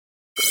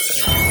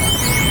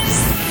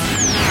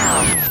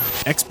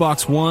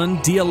Xbox One,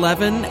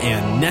 D11,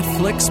 and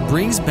Netflix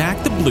brings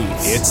back the blues.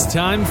 It's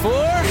time for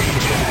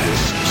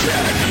Ajaz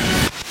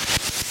Tech.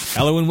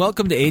 Hello and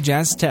welcome to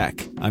Ajaz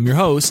Tech. I'm your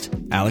host,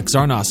 Alex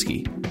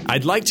Zarnowski.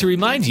 I'd like to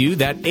remind you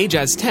that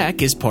Ajaz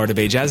Tech is part of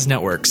Ajaz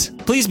Networks.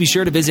 Please be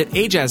sure to visit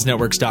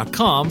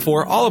ajaznetworks.com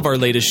for all of our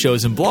latest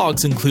shows and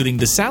blogs, including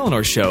The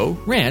Salinor Show,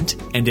 Rant,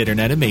 and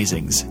Internet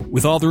Amazings.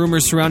 With all the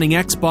rumors surrounding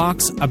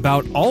Xbox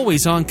about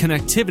always-on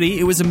connectivity,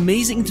 it was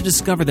amazing to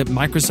discover that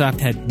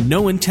Microsoft had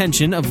no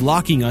intention of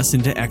locking us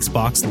into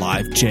Xbox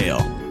Live jail.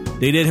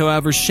 They did,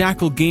 however,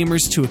 shackle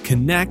gamers to a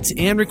Kinect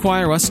and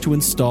require us to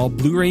install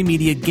Blu-ray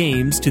Media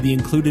games to the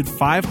included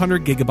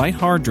 500GB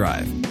hard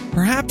drive.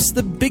 Perhaps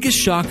the biggest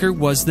shocker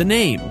was the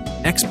name,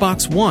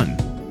 Xbox One.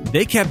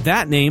 They kept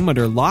that name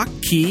under lock,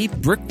 key,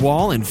 brick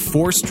wall, and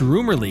forced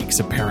rumor leaks,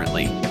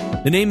 apparently.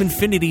 The name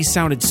Infinity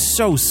sounded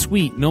so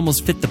sweet and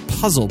almost fit the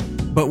puzzle,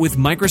 but with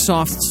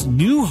Microsoft's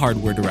new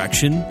hardware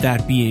direction,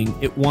 that being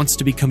it wants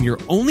to become your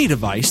only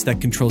device that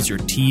controls your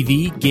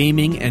TV,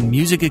 gaming, and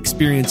music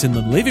experience in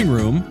the living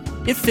room,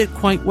 it fit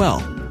quite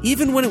well.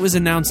 Even when it was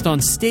announced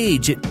on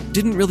stage, it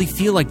didn't really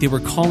feel like they were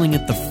calling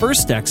it the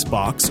first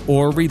Xbox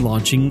or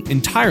relaunching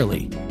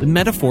entirely. The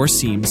metaphor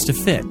seems to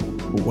fit.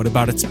 But what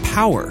about its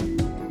power?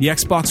 The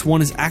Xbox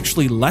One is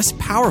actually less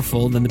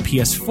powerful than the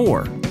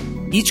PS4.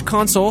 Each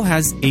console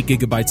has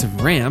 8GB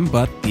of RAM,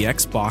 but the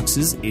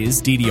Xbox's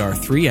is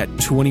DDR3 at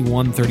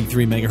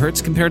 2133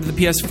 MHz compared to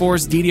the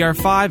PS4's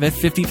DDR5 at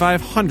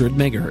 5500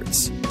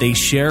 MHz. They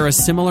share a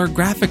similar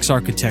graphics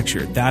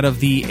architecture, that of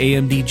the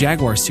AMD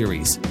Jaguar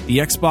series. The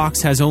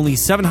Xbox has only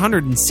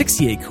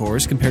 768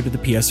 cores compared to the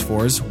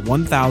PS4's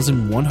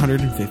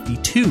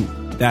 1152.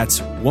 That's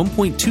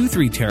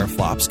 1.23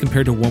 teraflops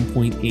compared to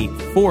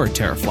 1.84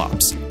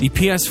 teraflops. The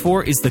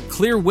PS4 is the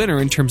clear winner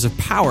in terms of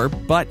power,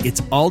 but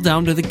it's all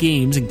down to the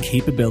games and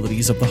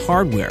capabilities of the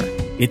hardware.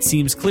 It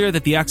seems clear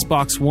that the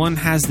Xbox One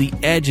has the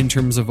edge in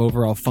terms of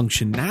overall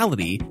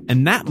functionality,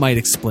 and that might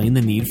explain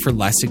the need for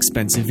less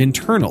expensive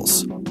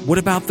internals. What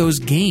about those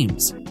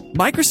games?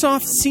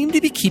 Microsoft seemed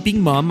to be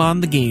keeping mum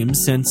on the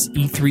games since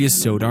E3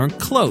 is so darn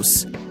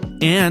close.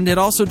 And it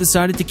also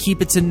decided to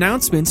keep its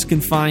announcements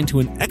confined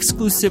to an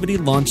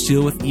exclusivity launch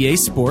deal with EA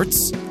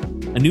Sports,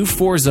 a new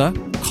Forza,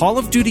 Call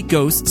of Duty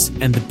Ghosts,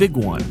 and the big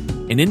one,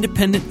 an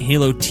independent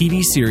Halo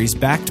TV series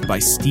backed by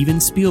Steven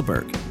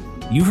Spielberg.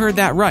 You heard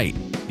that right.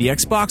 The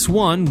Xbox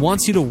One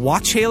wants you to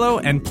watch Halo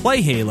and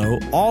play Halo,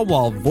 all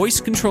while voice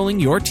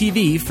controlling your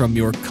TV from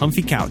your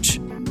comfy couch.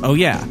 Oh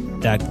yeah,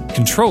 that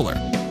controller.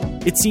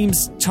 It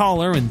seems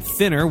taller and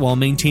thinner while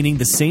maintaining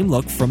the same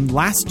look from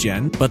last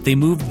gen, but they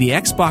moved the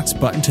Xbox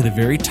button to the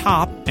very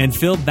top and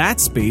filled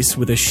that space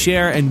with a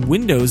Share and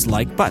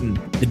Windows-like button.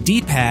 The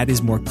D-pad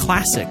is more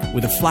classic,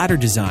 with a flatter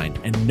design,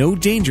 and no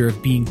danger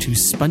of being too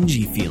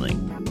spongy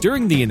feeling.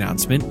 During the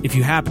announcement, if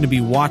you happen to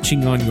be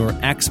watching on your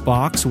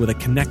Xbox with a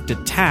Kinect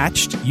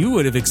attached, you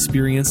would have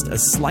experienced a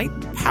slight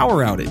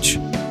power outage.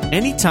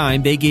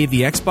 Anytime they gave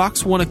the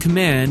Xbox One a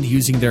command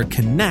using their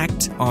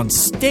Kinect on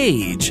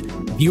stage,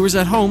 viewers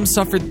at home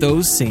suffered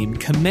those same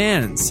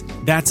commands.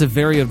 That's a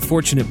very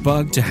unfortunate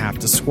bug to have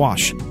to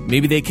squash.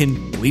 Maybe they can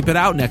bleep it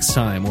out next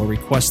time or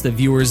request that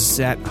viewers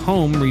at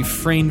home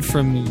refrain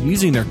from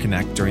using their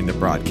Kinect during the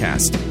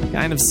broadcast.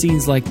 Kind of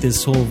seems like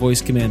this whole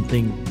voice command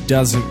thing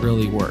doesn't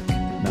really work.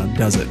 Now,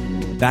 does it?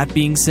 That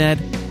being said,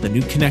 the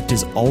new Kinect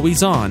is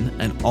always on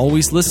and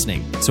always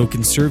listening, so it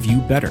can serve you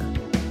better.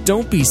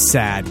 Don't be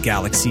sad,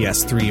 Galaxy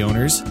S3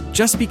 owners.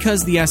 Just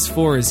because the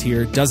S4 is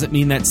here doesn't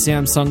mean that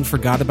Samsung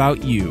forgot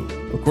about you.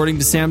 According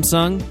to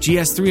Samsung,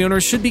 GS3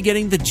 owners should be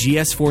getting the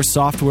GS4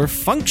 software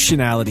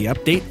functionality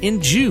update in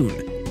June.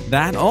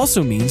 That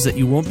also means that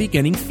you won't be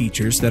getting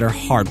features that are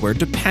hardware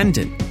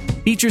dependent.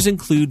 Features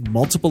include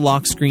multiple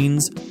lock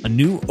screens, a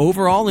new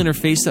overall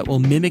interface that will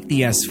mimic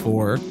the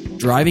S4,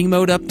 driving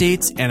mode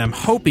updates, and I'm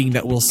hoping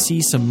that we'll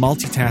see some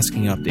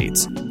multitasking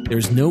updates.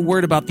 There's no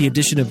word about the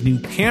addition of new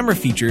camera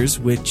features,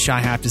 which I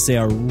have to say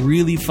are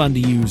really fun to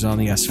use on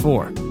the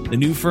S4. The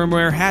new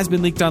firmware has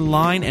been leaked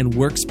online and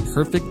works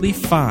perfectly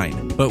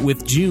fine, but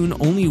with June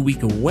only a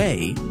week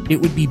away,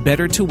 it would be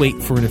better to wait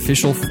for an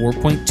official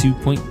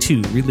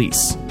 4.2.2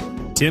 release.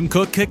 Tim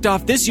Cook kicked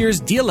off this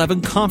year's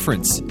D11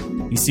 conference.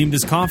 He seemed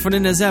as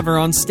confident as ever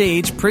on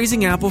stage,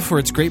 praising Apple for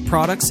its great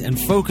products and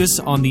focus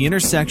on the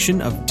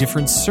intersection of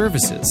different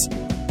services.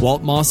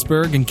 Walt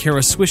Mossberg and Kara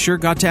Swisher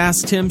got to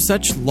ask Tim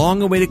such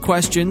long-awaited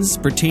questions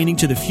pertaining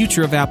to the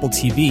future of Apple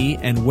TV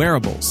and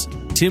wearables.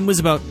 Tim was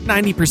about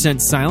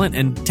 90% silent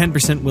and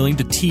 10% willing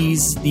to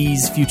tease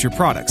these future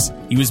products.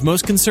 He was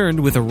most concerned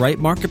with the right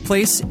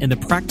marketplace and the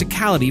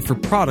practicality for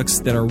products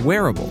that are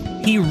wearable.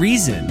 He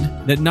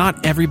reasoned that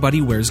not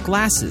everybody wears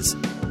glasses,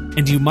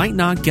 and you might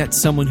not get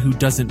someone who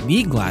doesn't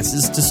need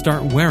glasses to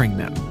start wearing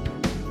them.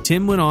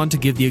 Tim went on to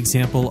give the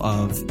example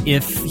of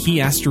if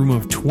he asked a room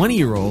of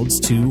 20-year-olds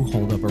to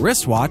hold up a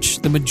wristwatch,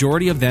 the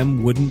majority of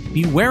them wouldn't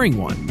be wearing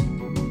one.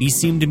 He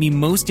seemed to be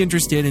most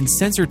interested in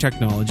sensor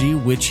technology,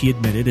 which he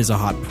admitted is a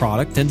hot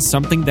product and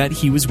something that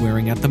he was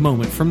wearing at the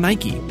moment from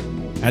Nike.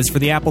 As for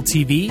the Apple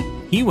TV,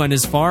 he went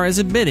as far as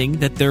admitting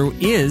that there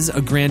is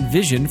a grand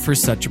vision for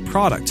such a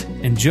product,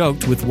 and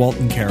joked with Walt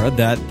and Kara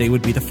that they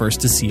would be the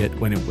first to see it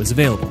when it was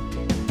available.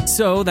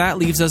 So that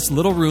leaves us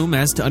little room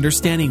as to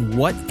understanding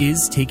what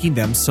is taking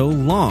them so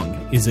long.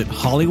 Is it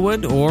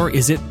Hollywood or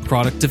is it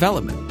product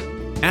development?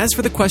 As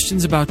for the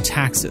questions about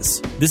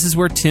taxes, this is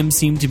where Tim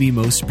seemed to be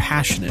most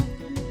passionate.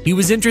 He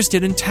was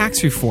interested in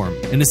tax reform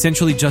and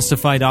essentially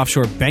justified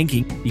offshore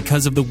banking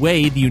because of the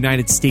way the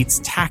United States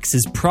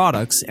taxes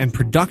products and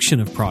production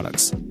of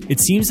products.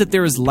 It seems that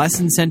there is less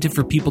incentive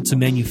for people to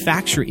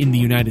manufacture in the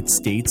United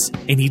States,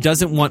 and he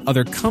doesn't want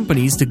other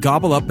companies to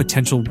gobble up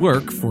potential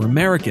work for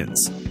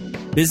Americans.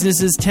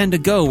 Businesses tend to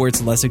go where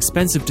it's less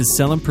expensive to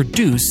sell and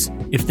produce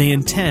if they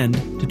intend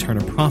to turn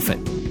a profit.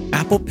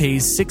 Apple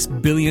pays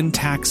 $6 billion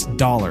tax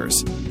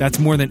dollars. That's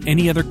more than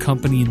any other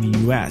company in the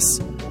US.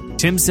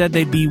 Tim said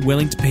they'd be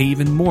willing to pay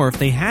even more if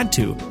they had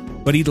to,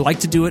 but he'd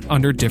like to do it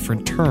under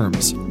different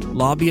terms.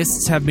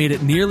 Lobbyists have made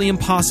it nearly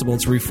impossible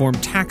to reform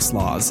tax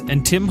laws,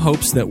 and Tim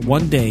hopes that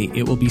one day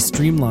it will be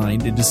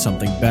streamlined into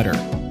something better.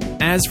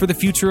 As for the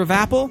future of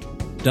Apple,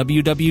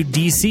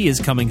 WWDC is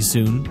coming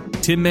soon.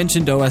 Tim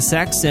mentioned OS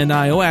X and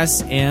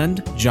iOS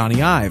and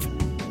Johnny Ive.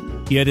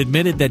 He had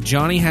admitted that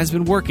Johnny has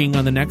been working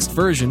on the next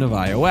version of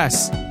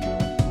iOS.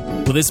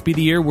 Will this be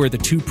the year where the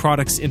two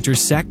products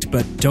intersect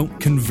but don't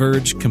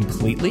converge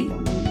completely?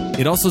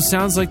 It also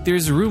sounds like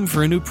there's room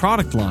for a new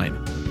product line.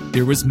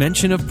 There was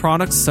mention of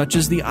products such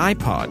as the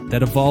iPod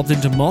that evolved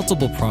into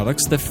multiple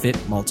products that fit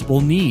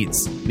multiple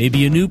needs.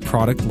 Maybe a new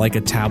product like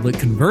a tablet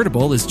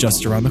convertible is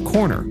just around the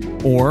corner.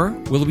 Or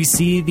will we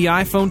see the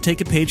iPhone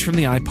take a page from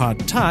the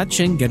iPod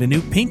Touch and get a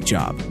new paint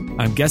job?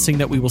 I'm guessing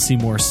that we will see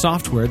more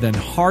software than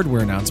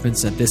hardware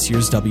announcements at this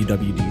year's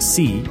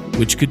WWDC,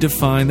 which could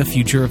define the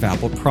future of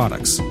Apple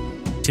products.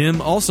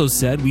 Tim also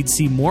said we'd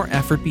see more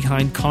effort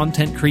behind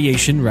content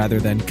creation rather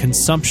than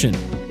consumption.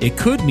 It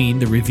could mean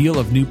the reveal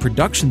of new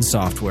production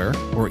software,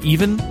 or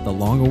even the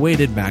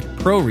long-awaited Mac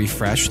Pro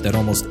refresh that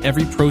almost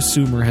every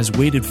prosumer has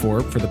waited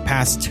for the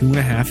past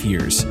 2.5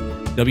 years.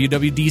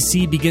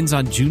 WWDC begins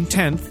on June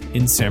 10th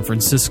in San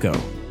Francisco.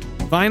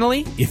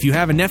 Finally, if you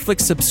have a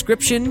Netflix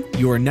subscription,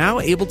 you are now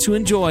able to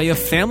enjoy a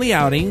family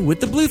outing with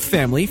the Bluth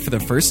family for the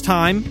first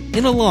time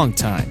in a long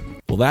time.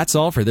 Well, that's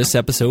all for this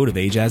episode of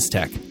Age as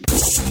Tech.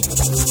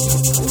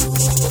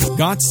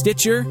 Got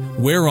Stitcher?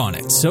 We're on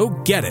it, so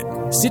get it.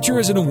 Stitcher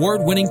is an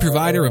award-winning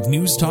provider of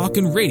news talk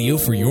and radio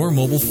for your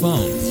mobile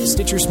phone.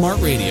 Stitcher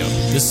Smart Radio,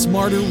 the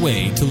smarter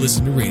way to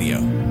listen to radio.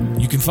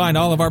 You can find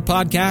all of our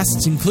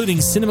podcasts, including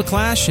Cinema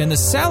Clash and The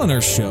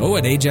Salinger Show,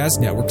 at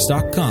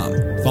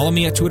ajazznetworks.com. Follow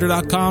me at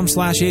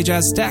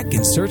twitter.com/ajazztech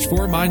and search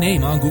for my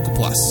name on Google+.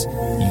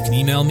 You can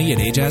email me at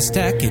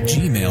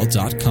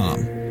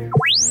ajazztech@gmail.com.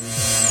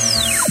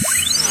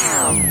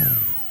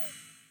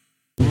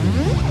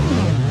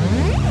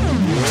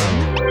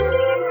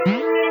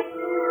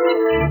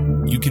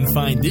 You can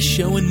find this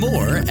show and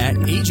more at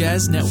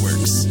Ajazz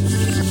Networks.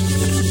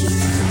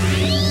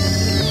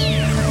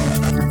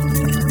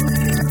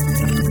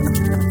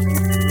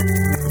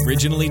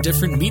 Originally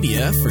different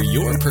media for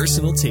your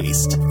personal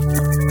taste.